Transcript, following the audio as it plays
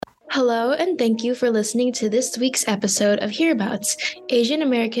Hello, and thank you for listening to this week's episode of Hearabouts, Asian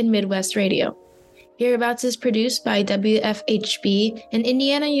American Midwest Radio. Hearabouts is produced by WFHB and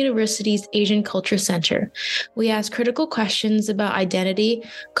Indiana University's Asian Culture Center. We ask critical questions about identity,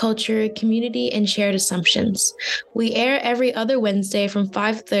 culture, community, and shared assumptions. We air every other Wednesday from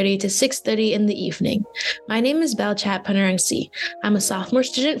 5:30 to 6:30 in the evening. My name is Belle Chatpunnarangsee. I'm a sophomore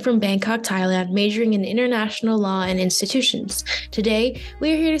student from Bangkok, Thailand, majoring in international law and institutions. Today,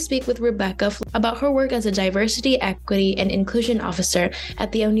 we are here to speak with Rebecca about her work as a diversity, equity, and inclusion officer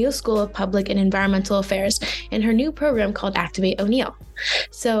at the O'Neill School of Public and Environmental Affairs and her new program called Activate O'Neill.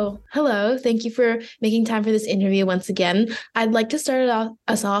 So, hello, thank you for making time for this interview once again. I'd like to start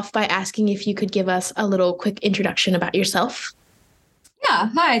us off by asking if you could give us a little quick introduction about yourself. Yeah,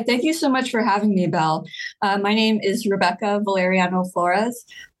 hi. Thank you so much for having me, Belle. My name is Rebecca Valeriano-Flores.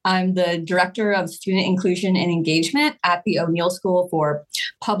 I'm the Director of Student Inclusion and Engagement at the O'Neill School for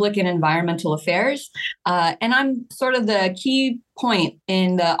Public and Environmental Affairs. And I'm sort of the key point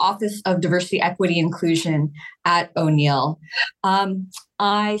in the Office of Diversity, Equity, Inclusion at O'Neill.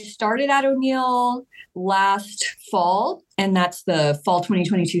 I started at O'Neill last fall, and that's the fall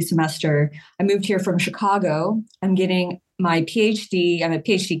 2022 semester. I moved here from Chicago. I'm getting my PhD. I'm a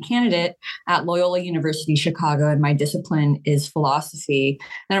PhD candidate at Loyola University Chicago, and my discipline is philosophy.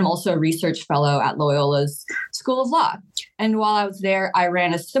 And I'm also a research fellow at Loyola's School of Law. And while I was there, I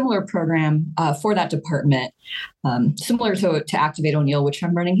ran a similar program for that department, similar to Activate O'Neill, which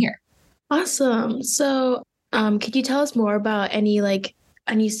I'm running here. Awesome. So, could you tell us more about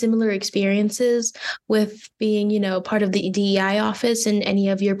any similar experiences with being, part of the DEI office in any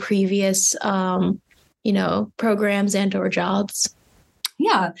of your previous programs and or jobs?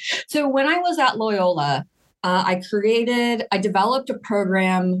 Yeah. So when I was at Loyola, I developed a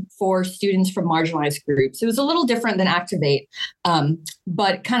program for students from marginalized groups. It was a little different than Activate,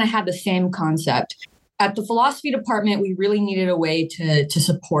 but kind of had the same concept. At the philosophy department, we really needed a way to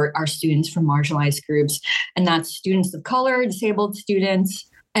support our students from marginalized groups. And that's students of color, disabled students,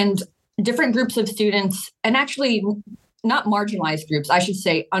 and different groups of students, and actually not marginalized groups, I should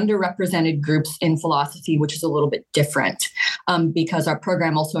say underrepresented groups in philosophy, which is a little bit different because our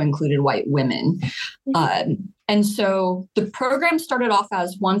program also included white women. And so the program started off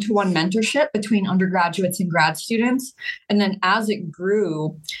as one-to-one mentorship between undergraduates and grad students. And then as it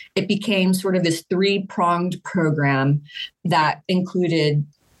grew, it became sort of this three-pronged program that included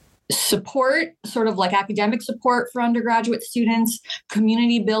support, sort of like academic support for undergraduate students,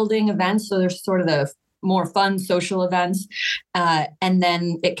 community building events. So there's sort of the more fun social events. And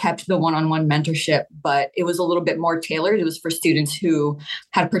then it kept the one-on-one mentorship, but it was a little bit more tailored. It was for students who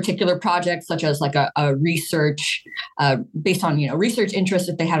had particular projects, such as like a research, based on, research interest,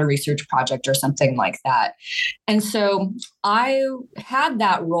 if they had a research project or something like that. And so I had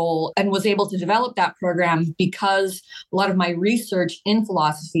that role and was able to develop that program because a lot of my research in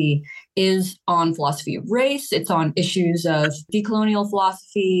philosophy is on philosophy of race. It's on issues of decolonial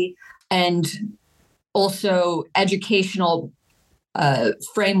philosophy and also educational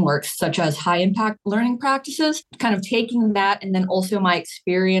frameworks such as high impact learning practices, kind of taking that. And then also my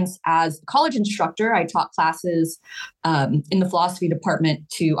experience as a college instructor, I taught classes in the philosophy department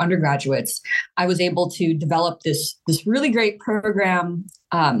to undergraduates. I was able to develop this really great program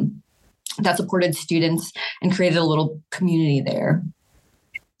that supported students and created a little community there.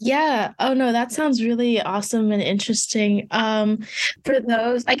 Yeah. Oh, no, that sounds really awesome and interesting. For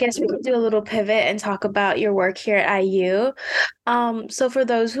those, I guess we could do a little pivot and talk about your work here at IU. So for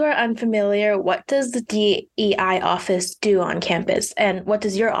those who are unfamiliar, what does the DEI office do on campus, and what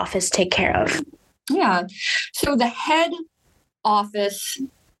does your office take care of? Yeah. So the head office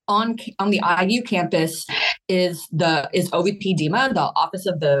on the IU campus is OVP DEMA, the Office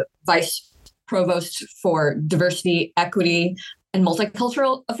of the Vice Provost for Diversity, Equity, and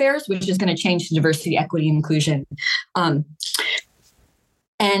Multicultural Affairs, which is going to change to Diversity, Equity, and Inclusion. And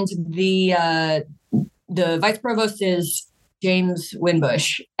the Vice Provost is James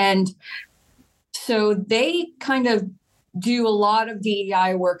Winbush. And so they kind of do a lot of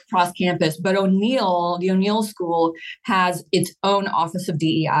DEI work across campus, but the O'Neill School has its own Office of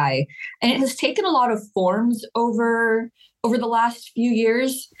DEI. And it has taken a lot of forms over the last few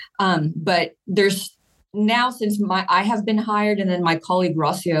years. But there's now, since I have been hired, and then my colleague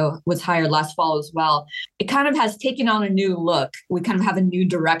Rocio was hired last fall as well, it kind of has taken on a new look. We kind of have a new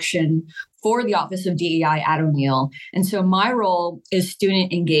direction for the Office of DEI at O'Neill. And so my role is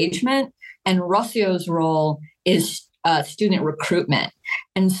student engagement, and Rocio's role is student recruitment.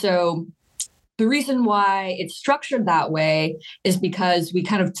 And so the reason why it's structured that way is because we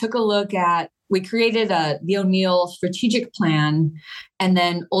kind of took a look at we created the O'Neill strategic plan. And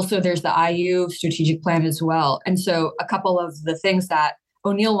then also there's the IU strategic plan as well. And so a couple of the things that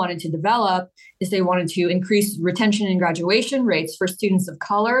O'Neill wanted to develop is they wanted to increase retention and graduation rates for students of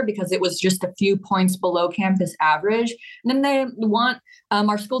color because it was just a few points below campus average. And then they want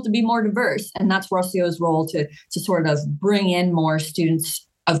our school to be more diverse. And that's Rocio's role to sort of bring in more students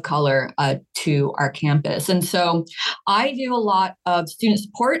of color to our campus. And so I do a lot of student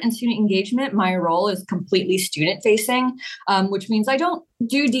support and student engagement. My role is completely student facing, which means I don't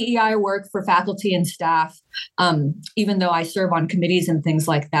do DEI work for faculty and staff. Even though I serve on committees and things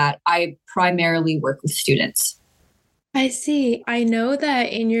like that, I primarily work with students. I see. I know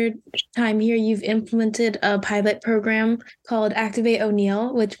that in your time here, you've implemented a pilot program called Activate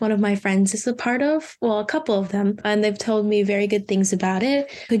O'Neill, which one of my friends is a part of. Well, a couple of them, and they've told me very good things about it.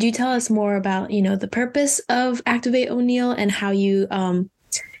 Could you tell us more about, the purpose of Activate O'Neill and how you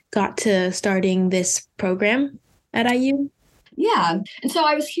got to starting this program at IU? Yeah. And so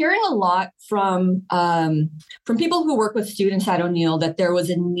I was hearing a lot from people who work with students at O'Neill that there was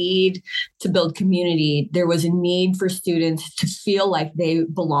a need to build community. There was a need for students to feel like they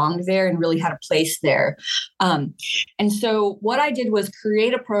belonged there and really had a place there. And so what I did was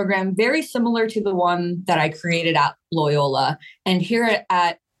create a program very similar to the one that I created at Loyola. And here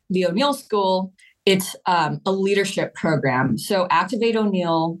at the O'Neill School, it's a leadership program. So Activate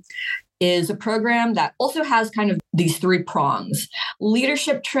O'Neill is a program that also has kind of these three prongs: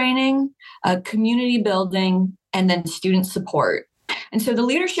 leadership training, community building, and then student support. And so the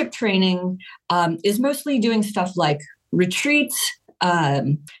leadership training is mostly doing stuff like retreats,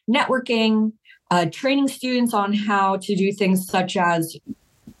 networking, training students on how to do things such as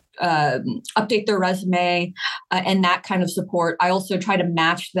update their resume and that kind of support. I also try to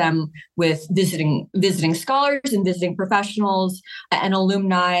match them with visiting scholars and visiting professionals and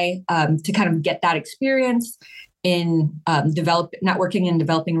alumni to kind of get that experience in networking and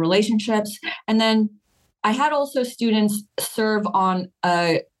developing relationships. And then I had also students serve on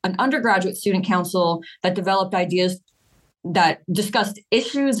an undergraduate student council that developed ideas that discussed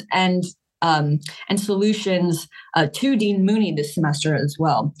issues and solutions to Dean Mooney this semester as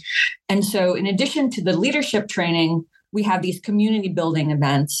well. And so in addition to the leadership training, we have these community building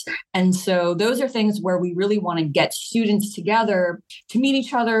events. And so those are things where we really want to get students together to meet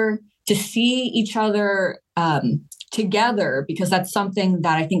each other, to see each other together, because that's something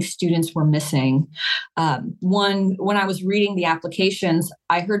that I think students were missing. When I was reading the applications,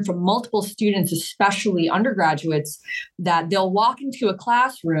 I heard from multiple students, especially undergraduates, that they'll walk into a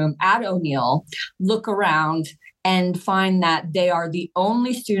classroom at O'Neill, look around, and find that they are the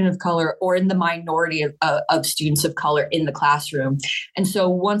only student of color or in the minority of students of color in the classroom. And so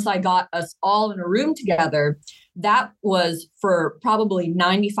once I got us all in a room together, that was for probably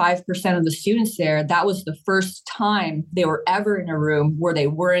 95% of the students there. That was the first time they were ever in a room where they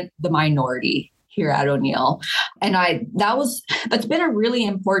weren't the minority here at O'Neill. And that's been a really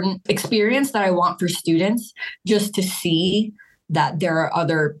important experience that I want for students, just to see that there are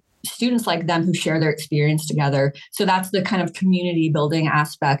other students like them who share their experience together. So that's the kind of community building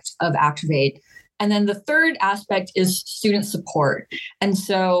aspect of Activate. And then the third aspect is student support. And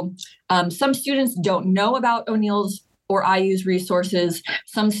so some students don't know about O'Neill's or IU's resources.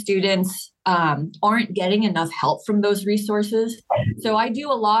 Some students aren't getting enough help from those resources. So I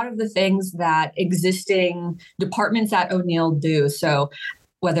do a lot of the things that existing departments at O'Neill do. So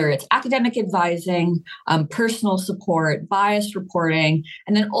whether it's academic advising, personal support, bias reporting,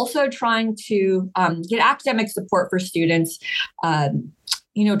 and then also trying to get academic support for students,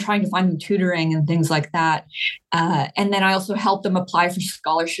 trying to find them tutoring and things like that. And then I also help them apply for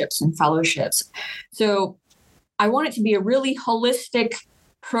scholarships and fellowships. So I want it to be a really holistic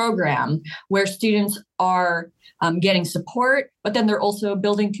program where students are getting support, but then they're also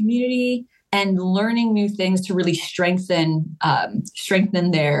building community and learning new things to really strengthen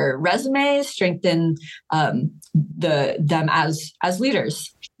their resumes, strengthen them as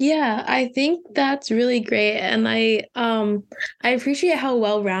leaders. Yeah, I think that's really great. And I appreciate how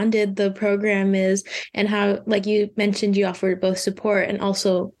well-rounded the program is, and how, like you mentioned, you offered both support and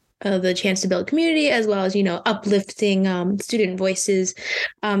also the chance to build community, as well as, uplifting student voices,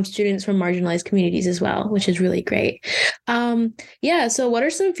 students from marginalized communities as well, which is really great. So what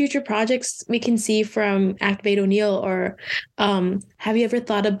are some future projects we can see from Activate O'Neill, or have you ever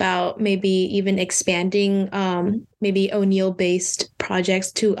thought about maybe even expanding maybe O'Neill-based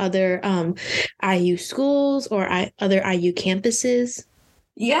projects to other IU schools or other IU campuses?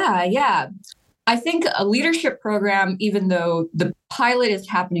 Yeah. I think a leadership program, even though the pilot is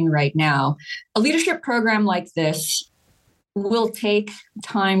happening right now, a leadership program like this will take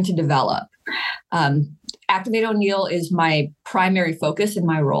time to develop. Activate O'Neill is my primary focus in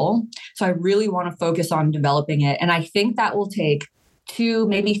my role. So I really want to focus on developing it. And I think that will take 2,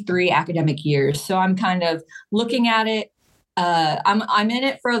 maybe 3 academic years. So I'm kind of looking at it. I'm in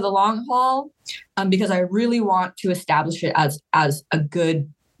it for the long haul because I really want to establish it as a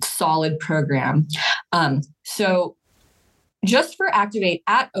good, solid program. So just for Activate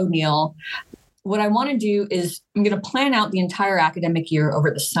at O'Neill, what I want to do is I'm going to plan out the entire academic year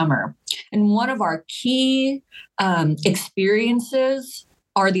over the summer. And one of our key experiences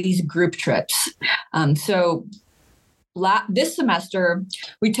are these group trips. This semester,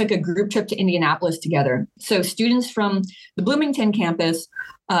 we took a group trip to Indianapolis together. So students from the Bloomington campus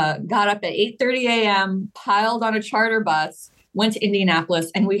got up at 8:30 a.m., piled on a charter bus, went to Indianapolis,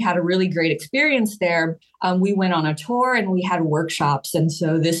 and we had a really great experience there. We went on a tour and we had workshops. And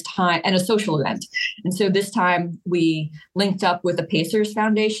so this time, and a social event. And so this time we linked up with the Pacers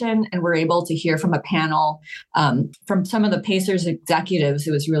Foundation and were able to hear from a panel from some of the Pacers executives.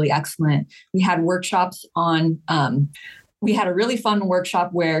 It was really excellent. We had workshops on, we had a really fun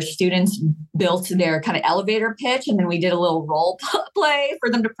workshop where students built their kind of elevator pitch, and then we did a little role play for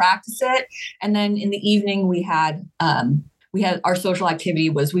them to practice it. And then in the evening, we had our social activity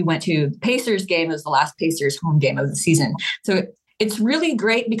was we went to the Pacers game. It was the last Pacers home game of the season. So it's really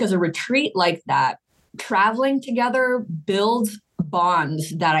great because a retreat like that, traveling together builds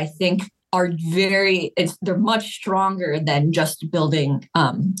bonds that I think are they're much stronger than just building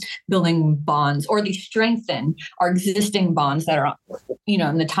bonds, or they strengthen our existing bonds that are,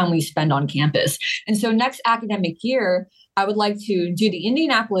 in the time we spend on campus. And so next academic year, I would like to do the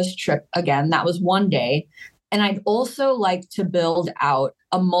Indianapolis trip again. That was one day. And I'd also like to build out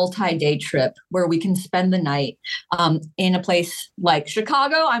a multi-day trip where we can spend the night in a place like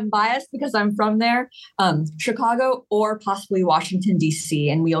Chicago. I'm biased because I'm from there, Chicago, or possibly Washington, D.C.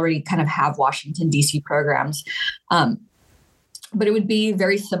 And we already kind of have Washington, D.C. programs. But it would be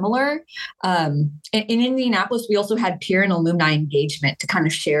very similar. In Indianapolis, we also had peer and alumni engagement to kind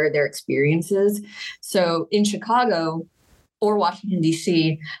of share their experiences. So in Chicago, or Washington,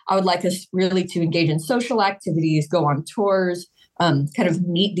 D.C., I would like us really to engage in social activities, go on tours, kind of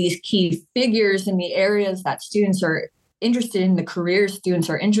meet these key figures in the areas that students are interested in, the careers students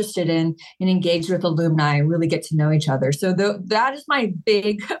are interested in, and engage with alumni, really get to know each other. So that is my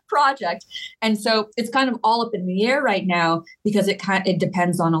big project. And so it's kind of all up in the air right now because it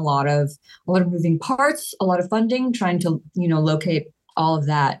depends on a lot of moving parts, a lot of funding, trying to, locate all of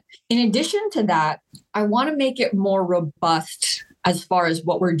that. In addition to that, I want to make it more robust as far as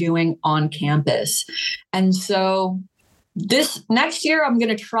what we're doing on campus. And so this next year, I'm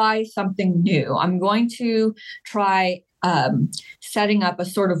going to try something new. I'm going to try setting up a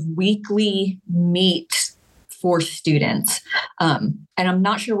sort of weekly meet for students. And I'm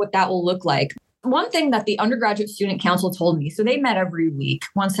not sure what that will look like. One thing that the undergraduate student council told me, so they met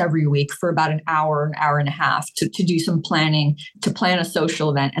once every week for about an hour and a half to do some planning, to plan a social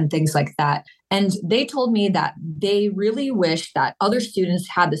event and things like that. And they told me that they really wish that other students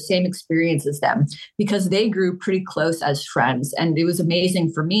had the same experience as them because they grew pretty close as friends. And it was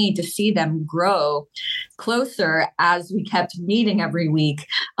amazing for me to see them grow closer as we kept meeting every week.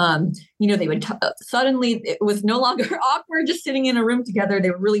 They would suddenly, it was no longer awkward just sitting in a room together.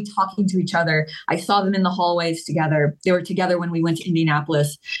 They were really talking to each other. I saw them in the hallways together. They were together when we went to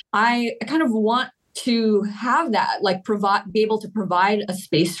Indianapolis. I kind of want to have that, be able to provide a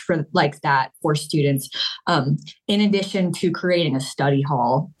space for that for students, in addition to creating a study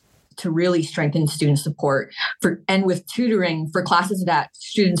hall to really strengthen student support and with tutoring for classes that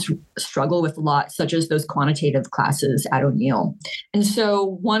students struggle with a lot, such as those quantitative classes at O'Neill. And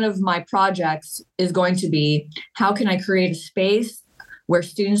so one of my projects is going to be, how can I create a space where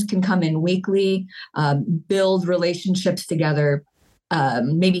students can come in weekly, build relationships together,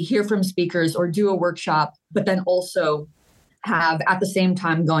 maybe hear from speakers or do a workshop, but then also have at the same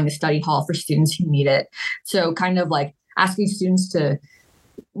time going to study hall for students who need it. So kind of asking students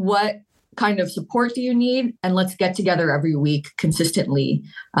what kind of support do you need? And let's get together every week consistently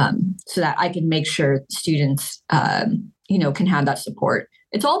so that I can make sure students, can have that support.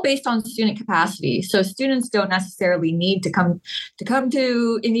 It's all based on student capacity. So students don't necessarily need to come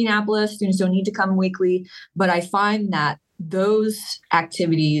to Indianapolis. Students don't need to come weekly, but I find that those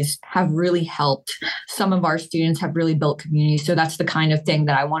activities have really helped. Some of our students have really built community. So that's the kind of thing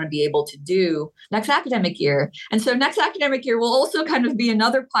that I want to be able to do next academic year. And so next academic year will also kind of be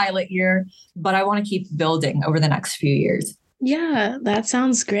another pilot year, but I want to keep building over the next few years. Yeah, that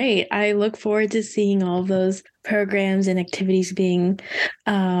sounds great. I look forward to seeing all those programs and activities being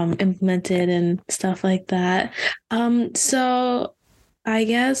implemented and stuff like that. So I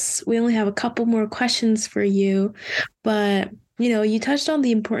guess we only have a couple more questions for you, but you touched on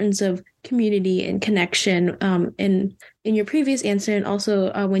the importance of community and connection in your previous answer, and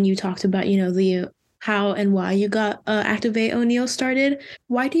also when you talked about the how and why you got Activate O'Neill started.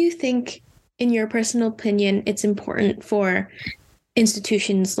 Why do you think, in your personal opinion, it's important for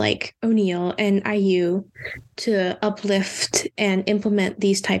institutions like O'Neill and IU to uplift and implement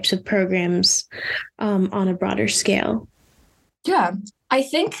these types of programs on a broader scale? Yeah, I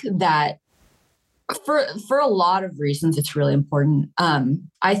think that for a lot of reasons, it's really important.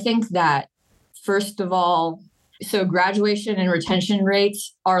 I think that, first of all, so graduation and retention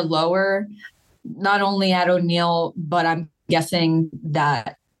rates are lower, not only at O'Neill, but I'm guessing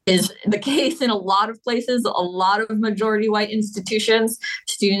that is the case in a lot of places, a lot of majority white institutions.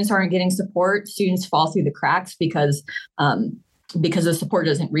 Students aren't getting support. Students fall through the cracks because the support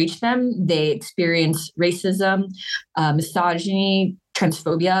doesn't reach them. They experience racism, misogyny,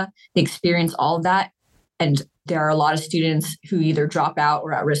 transphobia. They experience all of that. And there are a lot of students who either drop out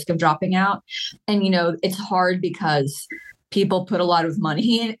or at risk of dropping out. And, it's hard because people put a lot of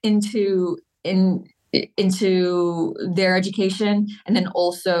money into their education. And then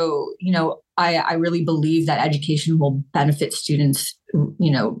also, I really believe that education will benefit students,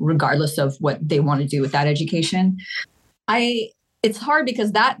 regardless of what they want to do with that education. It's hard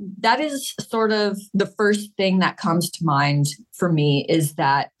because that is sort of the first thing that comes to mind for me, is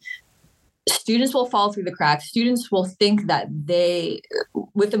that students will fall through the cracks. Students will think that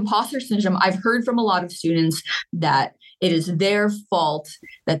with imposter syndrome, I've heard from a lot of students that it is their fault,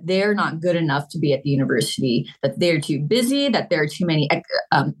 that they're not good enough to be at the university, that they're too busy, that there are too many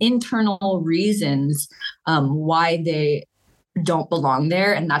internal reasons why they don't belong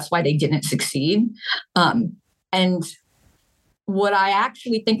there. And that's why they didn't succeed. And what I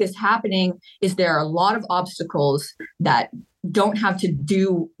actually think is happening is there are a lot of obstacles that don't have to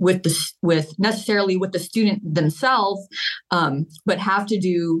do with necessarily with the student themselves, but have to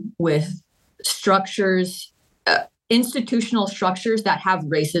do with structures, institutional structures that have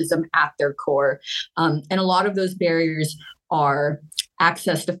racism at their core. And a lot of those barriers are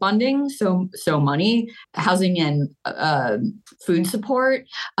access to funding, so money, housing, and food support.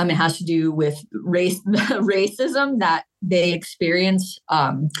 It has to do with racism that they experience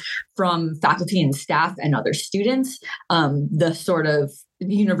from faculty and staff and other students. The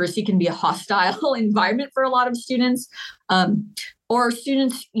university can be a hostile environment for a lot of students, or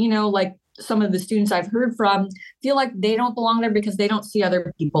students, like some of the students I've heard from, feel like they don't belong there because they don't see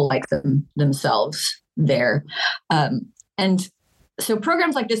other people like themselves there. And so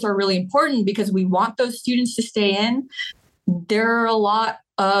programs like this are really important because we want those students to stay in. There are a lot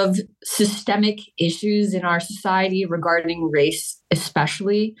of systemic issues in our society regarding race,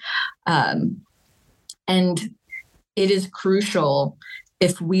 especially. And it is crucial,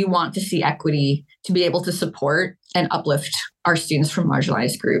 if we want to see equity, to be able to support and uplift our students from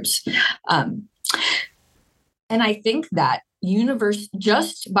marginalized groups. And I think that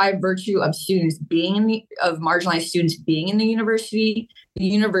just by virtue of marginalized students being in the university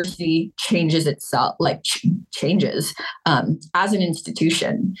changes itself, changes as an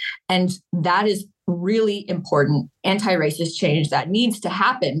institution. And that is really important anti-racist change that needs to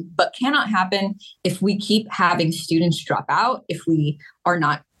happen, but cannot happen if we keep having students drop out, if we are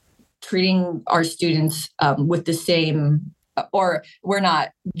not treating our students with the same, or we're not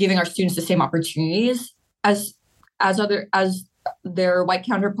giving our students the same opportunities as their white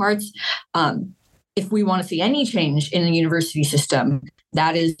counterparts. If we want to see any change in the university system,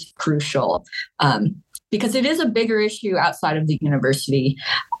 that is crucial, because it is a bigger issue outside of the university.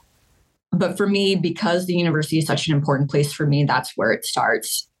 But for me, because the university is such an important place for me, that's where it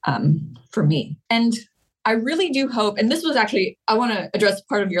starts for me. And I really do hope, and this was actually, I want to address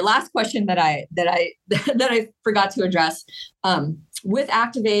part of your last question that I forgot to address, with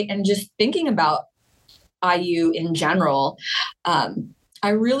Activate and just thinking about IU in general. I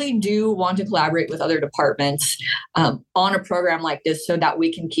really do want to collaborate with other departments on a program like this so that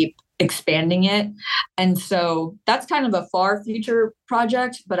we can keep expanding it. And so that's kind of a far future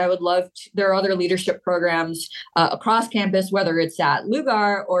project, but I would love to, there are other leadership programs across campus, whether it's at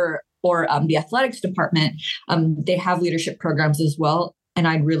Lugar or the athletics department. They have leadership programs as well. And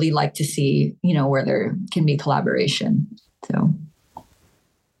I'd really like to see, where there can be collaboration. So.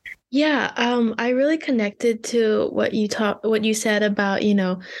 Yeah, I really connected to what you said about,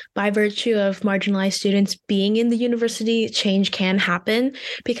 by virtue of marginalized students being in the university, change can happen,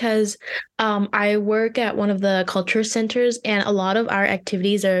 because I work at one of the culture centers, and a lot of our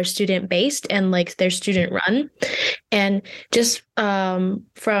activities are student based and like they're student run. And just from,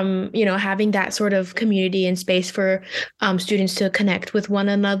 having that sort of community and space for students to connect with one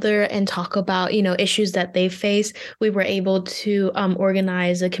another and talk about, issues that they face, we were able to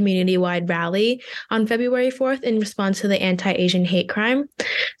organize a community-wide rally on February 4th in response to the anti-Asian hate crime.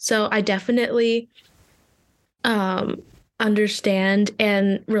 So I definitely understand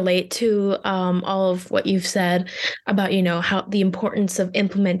and relate to all of what you've said about, how the importance of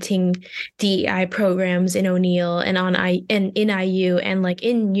implementing DEI programs in O'Neill and in IU and like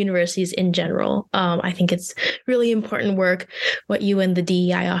in universities in general. I think it's really important work what you and the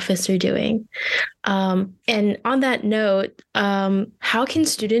DEI office are doing. And on that note, how can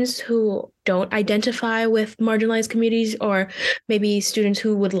students who don't identify with marginalized communities, or maybe students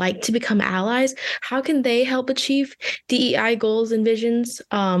who would like to become allies, how can they help achieve DEI goals and visions,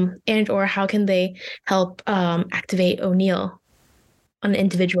 and or how can they help activate O'Neill on an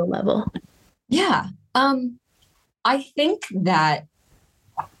individual level? Yeah, I think that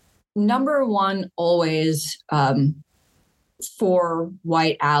number one, always for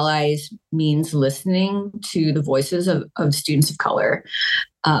white allies means listening to the voices of students of color.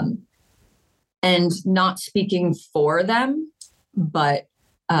 And not speaking for them, but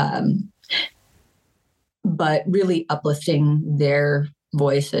really uplifting their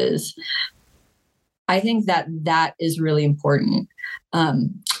voices. I think that is really important.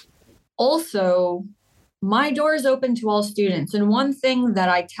 Also, my door is open to all students. And one thing that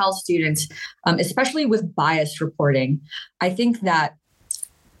I tell students, especially with bias reporting, I think that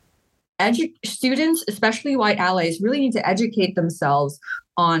students, especially white allies, really need to educate themselves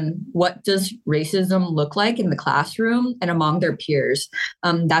on what does racism look like in the classroom and among their peers.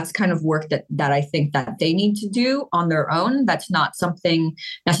 That's kind of work that I think that they need to do on their own. That's not something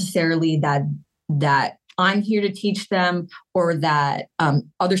necessarily that I'm here to teach them, or that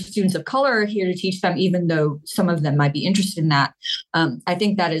other students of color are here to teach them, even though some of them might be interested in that. I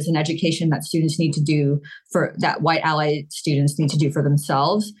think that is an education that students need to do, that white ally students need to do for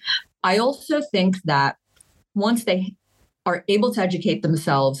themselves. I also think that once they are able to educate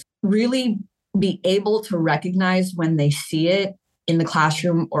themselves, really be able to recognize when they see it in the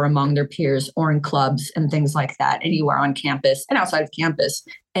classroom or among their peers or in clubs and things like that, anywhere on campus and outside of campus.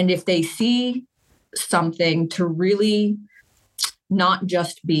 And if they see something, to really not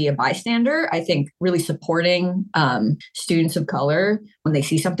just be a bystander. I think really supporting students of color when they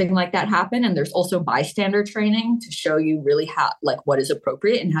see something like that happen. And there's also bystander training to show you really how, like, what is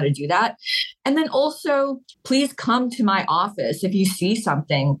appropriate and how to do that. And then also, please come to my office. If you see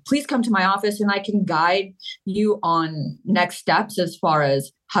something, please come to my office and I can guide you on next steps as far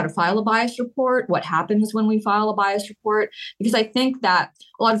as how to file a bias report, what happens when we file a bias report. Because I think that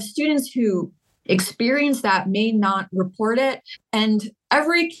a lot of students who experience that may not report it, and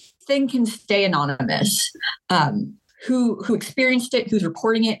everything can stay anonymous. Who experienced it, who's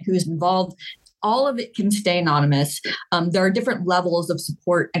reporting it, who's involved, all of it can stay anonymous. There are different levels of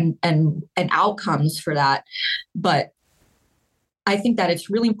support and outcomes for that, but I think that it's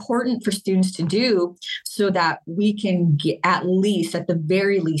really important for students to do so that we can get, at the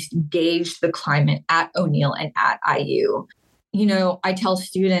very least, gauge the climate at O'Neill and at IU. You know, I tell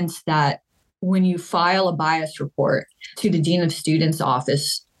students that when you file a bias report to the Dean of Students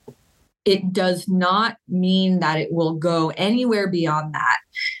office, it does not mean that it will go anywhere beyond that.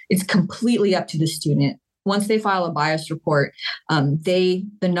 It's completely up to the student. Once they file a bias report, the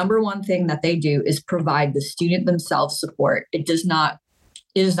number one thing that they do is provide the student themselves support. It is not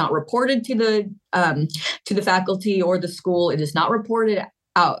reported to the faculty or the school. It is not reported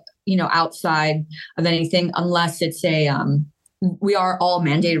outside of anything, unless it's we are all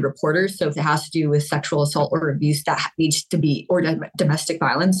mandated reporters. So if it has to do with sexual assault or abuse, that needs to be, or domestic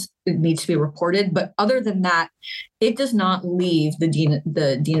violence, it needs to be reported. But other than that, it does not leave the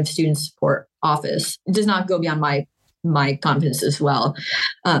Dean of Student Support office. It does not go beyond my competence as well.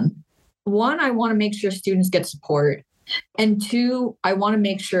 One, I want to make sure students get support. And two, I want to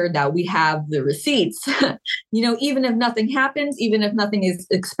make sure that we have the receipts. Even if nothing happens, even if nothing is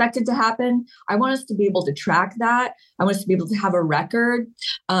expected to happen, I want us to be able to track that. I want us to be able to have a record,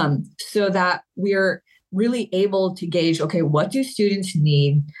 so that we're really able to gauge, okay, what do students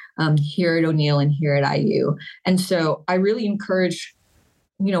need here at O'Neill and here at IU? And so I really encourage,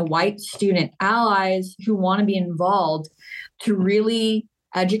 white student allies who want to be involved to really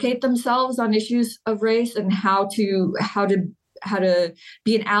educate themselves on issues of race and how to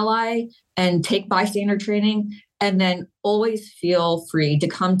be an ally and take bystander training, And then always feel free to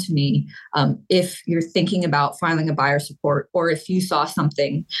come to me if you're thinking about filing a buyer support, or if you saw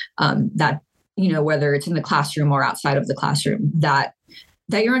something that, whether it's in the classroom or outside of the classroom that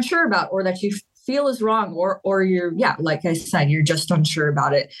you're unsure about, or that you feel is wrong, or you're, like I said, you're just unsure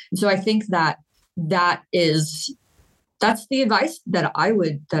about it. And so I think that's the advice that I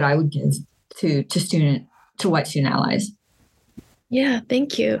would give to white student allies. Yeah,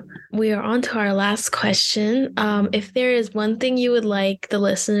 thank you. We are on to our last question. If there is one thing you would like the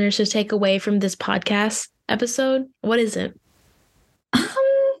listeners to take away from this podcast episode, what is it? Let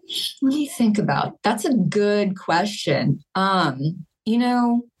me think about. That's a good question. I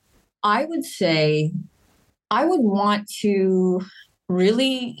would say I would want to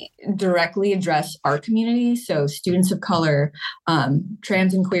really directly address our community. So students of color,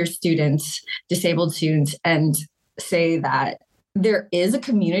 trans and queer students, disabled students, and say that there is a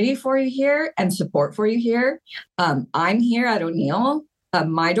community for you here and support for you here. I'm here at O'Neill.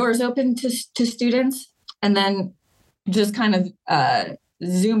 My door is open to students. And then just kind of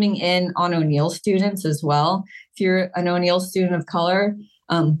zooming in on O'Neill students as well. If you're an O'Neill student of color,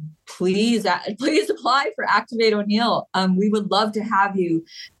 please apply for Activate O'Neill. We would love to have you.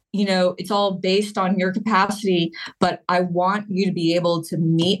 It's all based on your capacity, but I want you to be able to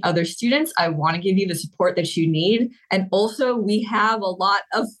meet other students. I want to give you the support that you need. And also, we have a lot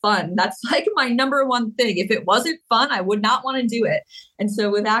of fun. That's like my number one thing. If it wasn't fun, I would not want to do it. And so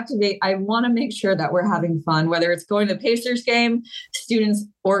with Activate, I want to make sure that we're having fun, whether it's going to the Pacers game, students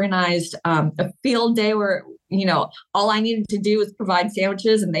organized a field day where, all I needed to do was provide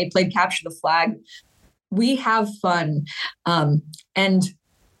sandwiches and they played capture the flag. We have fun. And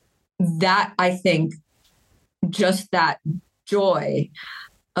that, I think, just that joy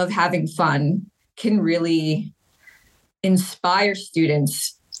of having fun can really inspire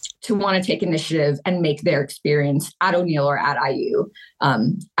students to want to take initiative and make their experience at O'Neill or at IU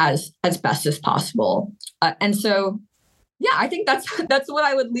as best as possible. And so, I think that's what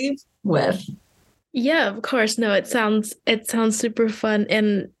I would leave with. Yeah, of course. No, it sounds super fun.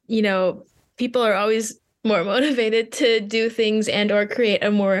 And, people are always more motivated to do things and or create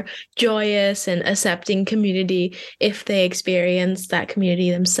a more joyous and accepting community if they experience that community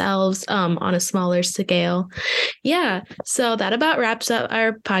themselves on a smaller scale. Yeah, so that about wraps up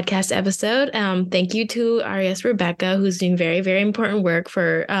our podcast episode. Thank you to our guest Rebecca, who's doing very, very important work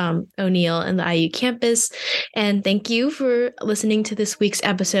for O'Neill and the IU campus. And thank you for listening to this week's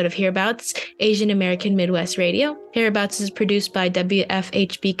episode of Hearabouts, Asian American Midwest Radio. Hearabouts is produced by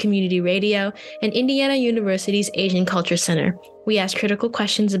WFHB Community Radio and Indiana University's Asian Culture Center. We ask critical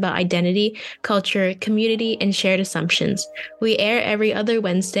questions about identity, culture, community, and shared assumptions. We air every other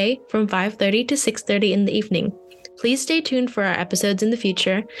Wednesday from 5:30 to 6:30 in the evening. Please stay tuned for our episodes in the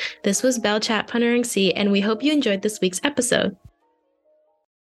future. This was Belle Chatpunnarangsee, and we hope you enjoyed this week's episode.